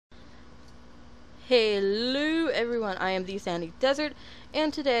Hello everyone, I am the Sandy Desert,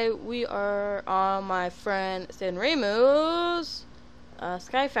 and today we are on my friend Sanremo's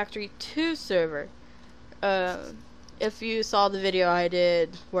Sky Factory 2 server. If you saw the video I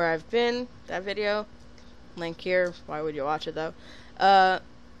did where I've been, that video, link here, why would you watch it though?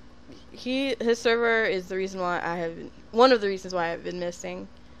 His server is the reason why one of the reasons why I've been missing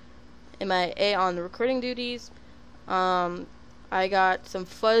MIA on the recording duties. I got some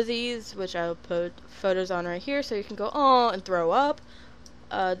fuzzies, which I'll put photos on right here so you can go, oh, and throw up.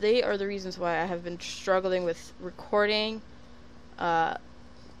 They are the reasons why I have been struggling with recording. I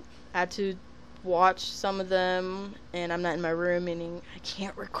had to watch some of them, and I'm not in my room, meaning I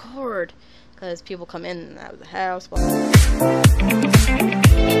can't record because people come in and out of the house.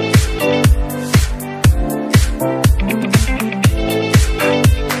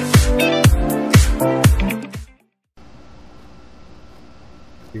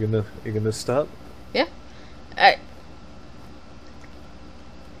 You gonna start? Yeah. Alright.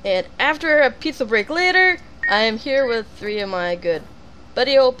 And after a pizza break later, I am here with three of my good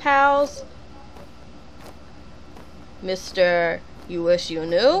buddy old pals. Mr. You Wish You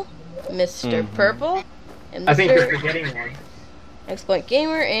Knew, Mr. Purple, and Mr. I think you're forgetting one.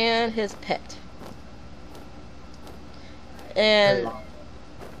 TheExpliotGamer and his pet. And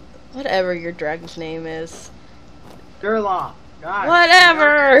whatever your dragon's name is. Gerloff. God,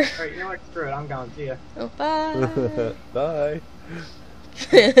 whatever! Alright, you know what? Screw it. I'm going. See ya. Oh, bye. Bye.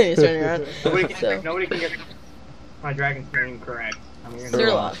 He's turning around. Nobody can get my dragon's name correct. I'm gonna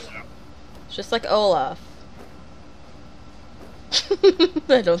Gerloff. Just like Olaf.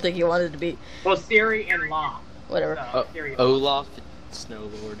 I don't think he wanted to be. Well, Siri and Law. Whatever. Olaf,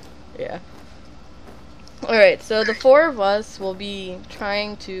 Snowlord. Yeah. Alright, so the four of us will be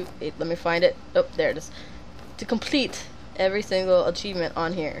trying to... Wait, let me find it. Oh, there it is. To complete every single achievement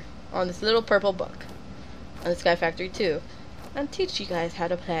on here. On this little purple book. On the Sky Factory 2. And teach you guys how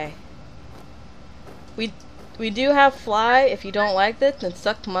to play. We do have fly. If you don't like this, then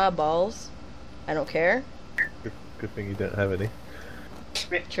suck my balls. I don't care. Good thing you don't have any.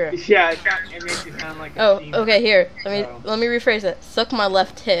 True. Yeah, it makes you sound like a demon. Okay, here. Let me rephrase it. Suck my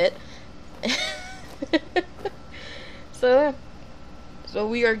left tit. So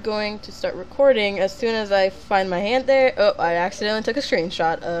we are going to start recording as soon as I find my hand there. Oh, I accidentally took a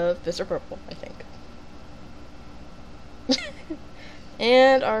screenshot of Mr. Purple, I think.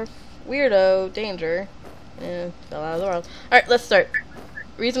 And our weirdo, Danger, fell out of the world. Alright, let's start.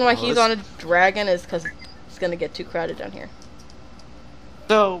 Reason why he's on a dragon is because it's going to get too crowded down here.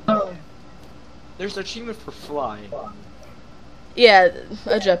 So, there's an achievement for fly. Yeah,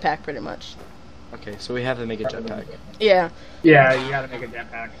 a jetpack, pretty much. Okay, so we have to make a jetpack. Yeah. Yeah, you gotta make a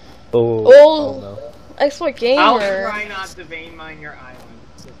jetpack. Oh no. TheExpliotGamer. I'll try not to vein mine your island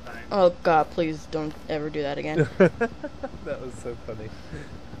this time. Oh god, please don't ever do that again. That was so funny.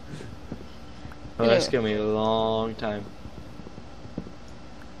 Oh, that's gonna be a long time.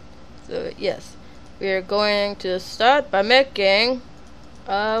 So, yes. We are going to start by making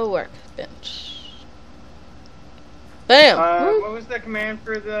a workbench. Bam! What was the command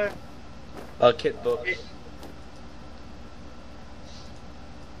for the... Kit book.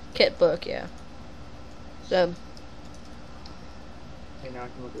 Kit book, yeah. So. Okay, now I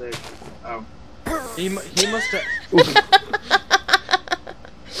can look at this. Oh. He must have...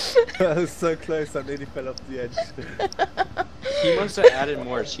 That was so close, I nearly fell off the edge. He must have added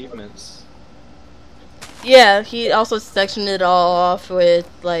more achievements. Yeah, he also sectioned it all off with,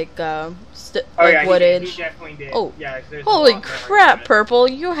 like, woodage. He definitely did. Oh, yeah, holy crap, Purple,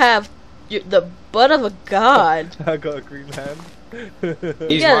 you have the butt of a god. I got a green hand.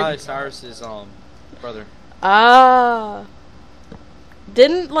 He's Miley Cyrus's brother. Ah.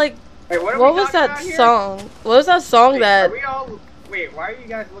 Didn't, like... Wait, what was that song? What was that song that... Are we all... Wait, why are you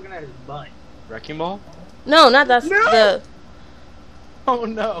guys looking at his butt? Wrecking Ball? No, not that. No! The... Oh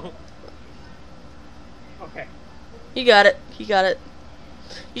no. Okay. He got it. He got it.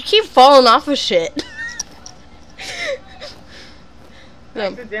 You keep falling off of shit. I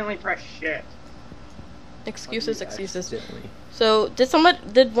accidentally pressed shit. Excuses. So,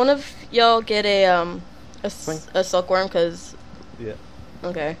 did one of y'all get a silkworm? Cause yeah.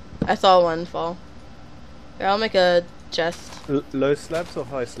 Okay, I saw one fall. Here, I'll make a chest. Low slabs or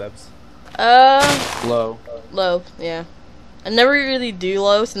high slabs? Low. Low. Yeah. I never really do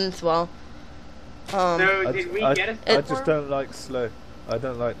low since So did we get a silkworm? I just don't like slow. I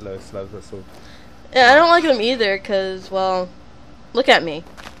don't like low slabs. That's all. Yeah, I don't like them either. Cause well, look at me.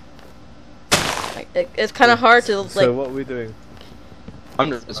 It's kind of hard to like. So what are we doing? I'm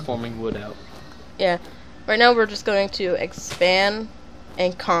just forming wood out. Yeah. Right now we're just going to expand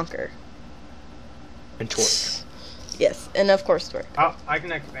and conquer. And torque. Yes, and of course twerk. Oh, I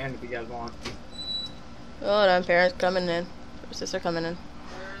can expand if you guys want. Hold on, parents coming in. Sister coming in.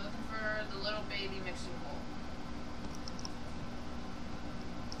 We're looking for the little baby mixing bowl.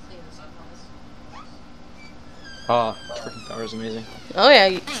 Clean this up on this. Ah, twerking power is amazing. Oh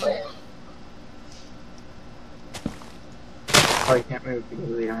yeah. Oh, you can't move because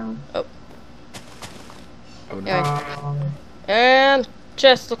of the island. Oh no. Yeah. And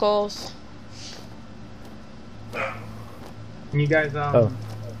chesticles. Can you guys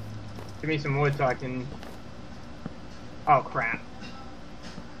give me some wood so I can? Oh crap!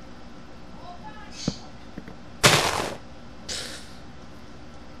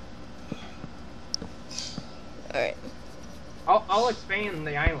 Alright. I'll expand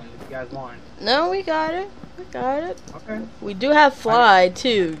the island if you guys want. No, we got it. We got it. Okay. We do have fly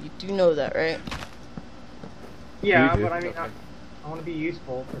too. You do know that, right? Yeah, You do. but I mean, I want to be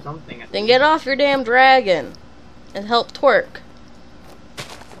useful for something. Then get off your damn dragon and help twerk.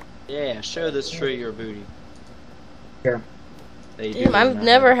 Yeah, show this tree your booty. Here. They do Damn, I've that.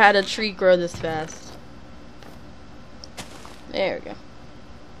 never had a tree grow this fast. There we go.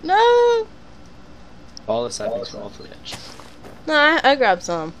 No! All the saplings fall off the edge. No, I grabbed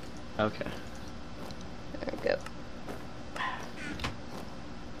some. Okay. There we go.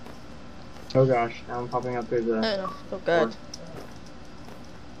 Oh gosh, now I'm popping up through the. Oh god.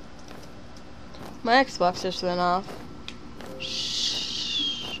 My Xbox just went off.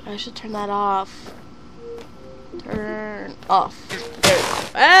 Shh. I should turn that off. Turn off. There we go.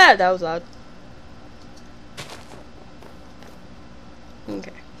 Ah, that was loud.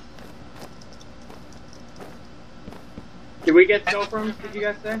 Okay. Did we get Silfrums? Did you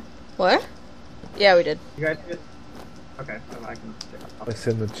guys say? What? Yeah, we did. You guys did? Okay, so I can. It's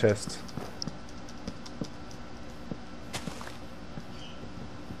in the chest.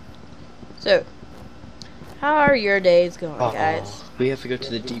 So, how are your days going, guys? We have to go to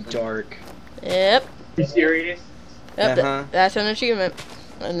the deep dark. Yep. You serious? Yep. Uh-huh. That's an achievement.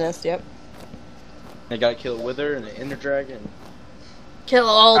 In this, yep. I gotta kill a wither and an ender dragon. Kill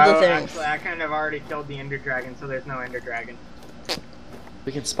all the things. Actually, I kind of already killed the Ender Dragon, so there's no Ender Dragon.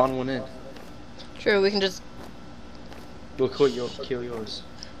 We can spawn one in. True, we can just. We'll kill yours.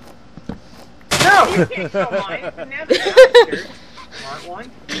 No, we can't kill mine. Never. Bastard. Smart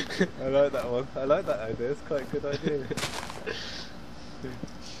one. I like that one. I like that idea. It's quite a good idea.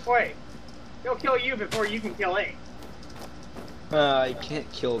 Wait, he'll kill you before you can kill it. He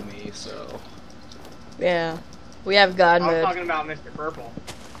can't kill me, so. Yeah. We have God I was mode. talking about Mr. Purple.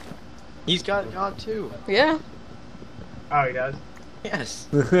 He's got God too. Yeah. Oh, he does? Yes.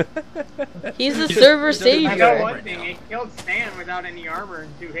 He's the server he doesn't I know have savior. one right thing, now. it killed Stan without any armor in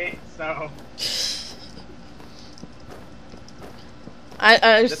 2 hits, so...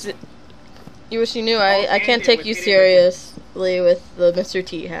 You wish you knew. All I Stan can't did take was you get it seriously with the Mr.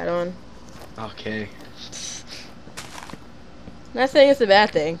 T hat on. Okay. Not saying it's a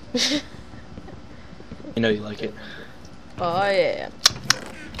bad thing. You know you like it. Oh yeah.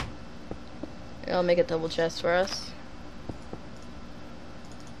 I'll make a double chest for us.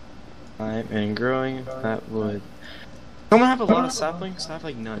 I've been growing that wood. Someone have a lot of saplings? I have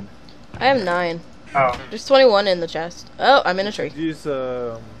like none. I have 9. Oh. There's 21 in the chest. Oh, I'm in a tree. Use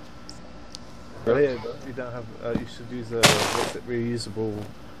yeah, you don't have. You should use what's it, reusable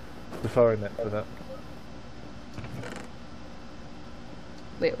the fire net for that.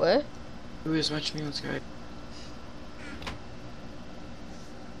 Wait, what? Who is watching me on Skype?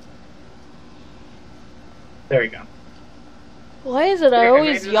 There we go. Why is it I Yeah, I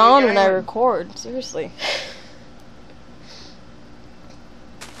always made it yawn on the when I island. record? Seriously.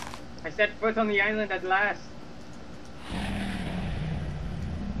 I set foot on the island at last.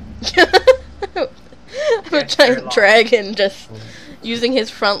 I'm a Yes, giant very long. dragon just using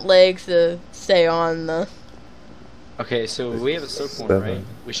his front legs to stay on the. Okay, so we have a soap one, 7, right?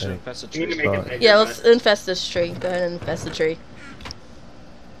 We should 8. infest a You need tree. to make it Fine. bigger. Yeah, let's infest this tree. Go ahead and infest the tree.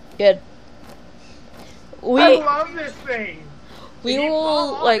 Good. I We love this thing! we If you fall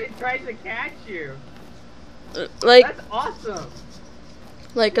will off, like it tries to catch you. like That's awesome.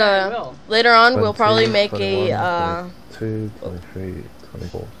 like Yeah, I will. later on we'll 20, probably make 21, a 22, 23,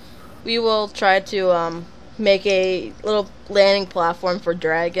 24. we will try to make a little landing platform for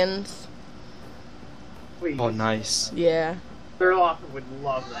dragons. Please. Oh, nice. Yeah. Thurloff would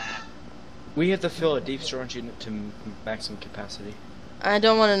love that. We have to fill a deep storage unit to maximum capacity. I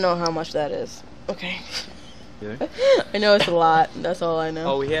don't want to know how much that is. Okay. Yeah. I know it's a lot. That's all I know.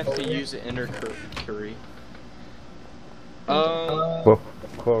 Oh, we have to use the ender curry.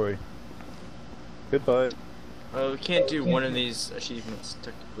 Quarry. Goodbye. We can't do one of these achievements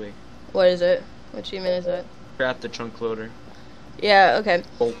technically. What is it? What achievement is that? Craft the chunk loader. Yeah, okay.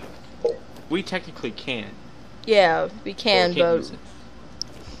 Well, we technically can. Yeah, we can, We can't use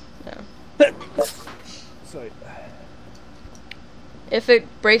but it. no. Sorry. If it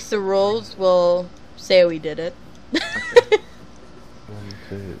breaks the rules, we'll say we did it. 1,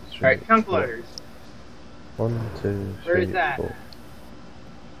 2, 3. Alright, chunk 4. loaders. 1, 2, 3. Where is that? 4.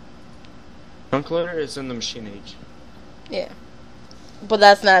 Chunk loader is in the machine age. Yeah. But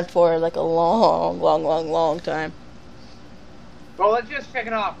that's not for like a long time. Well, let's just check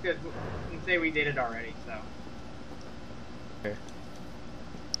it off because we can say we did it already. So. Okay.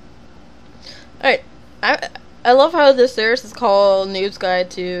 Alright. I love how this series is called Noob's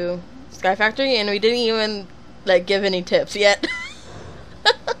Guide to Sky Factory, and we didn't even like give any tips yet.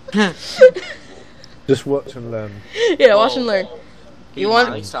 Just watch and learn. Yeah, watch and learn. Be You want-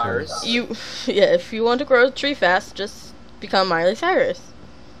 Miley Cyrus. Yeah, if you want to grow a tree fast, just become Miley Cyrus.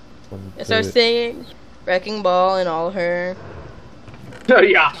 1, And start 2. singing Wrecking Ball and all her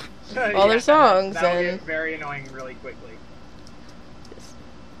Yeah. all their songs That'll and get very annoying really quickly.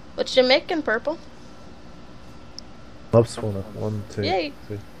 what you making, Purple? Mob spawner. 1, 2, Yay.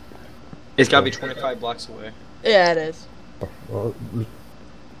 3. It's gotta be 25 blocks away. Yeah, it is. Oh,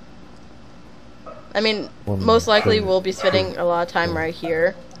 I mean, 1, most likely 2, we'll be spending a lot of time right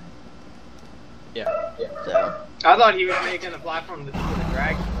here. Yeah. So I thought he was making the platform for the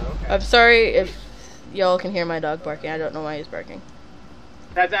dragon. But okay. I'm sorry if y'all can hear my dog barking. I don't know why he's barking.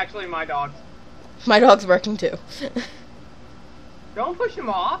 That's actually my dog. My dog's barking too. Don't push him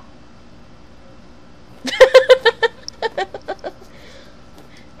off.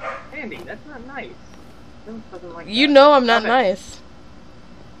 Andy, that's not nice. Doesn't like You that. know I'm not Stop it. nice.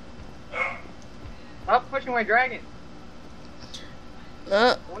 Stop pushing my dragon.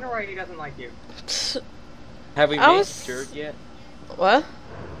 Uh, I wonder why he doesn't like you. Have we I made was- dirt yet? what?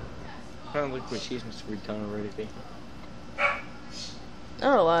 Kind of look what achievements we've done already.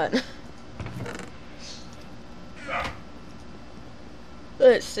 Not a lot.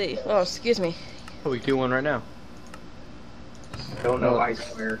 Let's see. Oh, excuse me. Oh, we do one right now. Don't know, I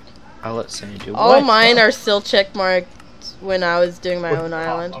swear. I'll let Sandy do All what? mine are still check marked when I was doing my own Oh,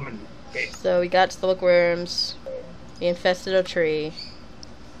 island. I'm gonna- okay. So we got silkworms. We infested a tree.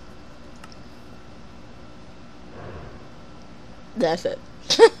 That's it.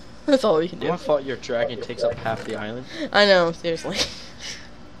 That's all we can do. I thought your dragon takes up half the island. I know, seriously.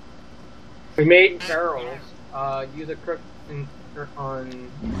 We made barrels. Use a crook on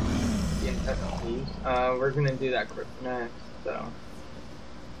the infested. We're gonna do that crook next. So.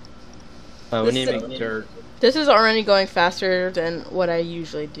 We need to make dirt. This is already going faster than what I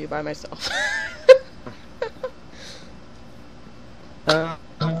usually do by myself.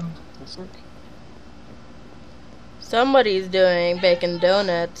 Let's look. Somebody's doing bacon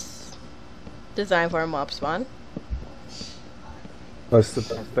donuts designed for a mob spawn. That's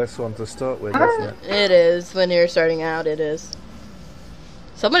the best one to start with, isn't it? It is, when you're starting out, it is.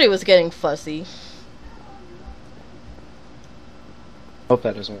 Somebody was getting fussy. Hope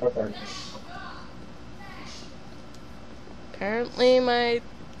that doesn't work. Apparently one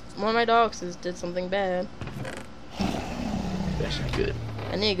of my dogs did something bad. That's good.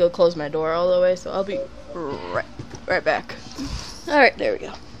 I need to go close my door all the way, so I'll be right back. Alright, there we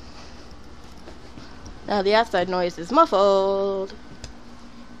go. Now the outside noise is muffled.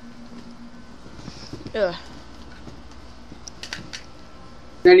 Ugh.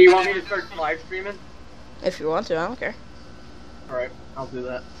 Then you want me to start live streaming? If you want to, I don't care. Alright, I'll do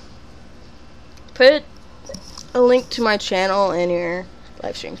that. Put a link to my channel in your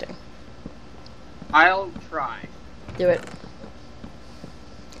live stream thing. I'll try. Do it.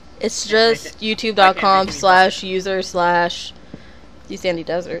 It's Can't make just I can't youtube.com/user/DSandy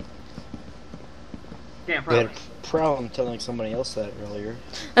Desert. Can't We had promise. a problem telling somebody else that earlier.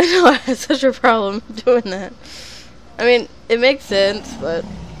 I know, I had such a problem doing that. I mean, it makes sense, but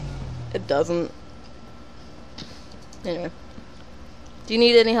it doesn't. Anyway. Do you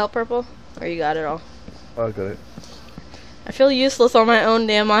need any help, Purple? Or you got it all? I got it. I feel useless on my own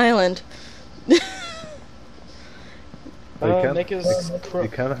damn island. Make us You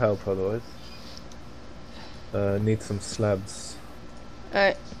crook. can help otherwise. Need some slabs.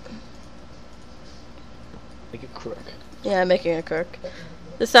 Alright. Make a crook. Yeah, I'm making a crook.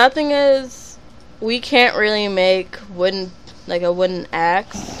 The sad thing is, we can't really make a wooden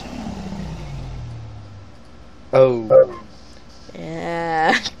axe. Oh.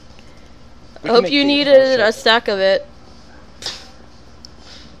 Yeah. We can Hope make you the needed house a stack of it.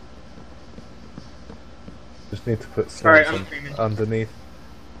 Just need to put Alright, slabs I'm streaming. underneath.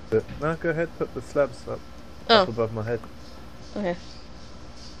 No, go ahead, put the slabs up Oh. above my head. Okay.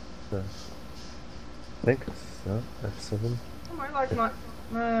 So. I think so. F7.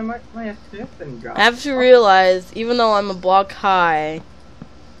 My assist didn't drop. I have to realize, even though I'm a block high,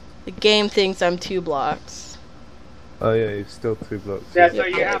 the game thinks I'm 2 blocks. Oh yeah, you're still 2 blocks. Yeah, so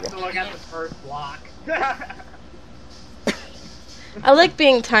Yep. you have to look at the first block. I like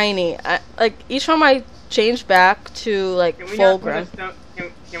being tiny. Like each time I change back to like Can we full not put a grown, stone?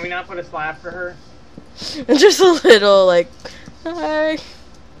 Can we not put a slab for her? just a little like, hi.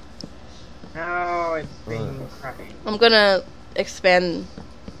 No, it's being crappy. I'm gonna expand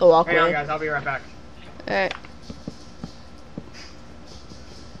the walkway. Hang on, guys. I'll be right back. Alright.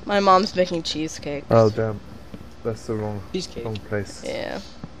 My mom's making cheesecake. Oh damn, that's the wrong Cheesecake. place. Yeah.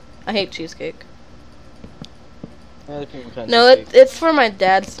 I hate cheesecake. Other people can't No, cheesecake. it's for my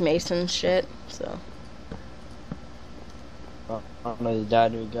dad's Mason shit, so. Oh, I don't know the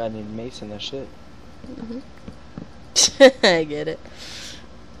dad who got named Mason that shit. I get it.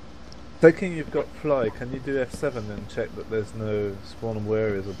 Taking you've got fly, can you do F7 and check that there's no spawnable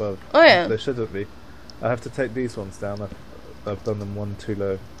areas above? Oh yeah. There shouldn't be. I have to take these ones down. I've done them one too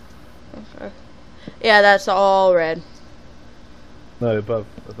low. Okay. Yeah, that's all red. No, above.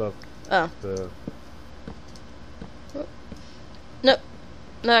 Oh. The... Nope.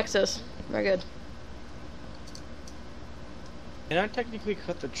 No access. We're good. Can I technically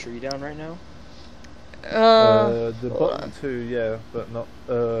cut the tree down right now? the hold bottom on. 2, yeah, but not.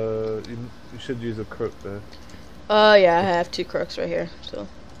 You should use a crook there. Oh yeah, I have 2 crooks right here, so.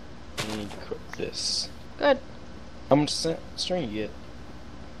 I need to cook this. Good. How much string you get?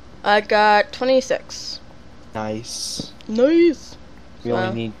 I got 26. Nice. Nice. We Wow.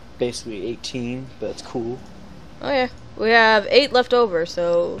 only need basically 18, but it's cool. Oh yeah. We have 8 left over,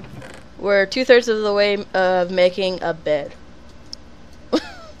 so we're 2/3 of the way of making a bed.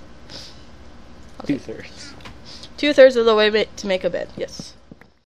 2/3. 2/3 of the way to make a bed, yes.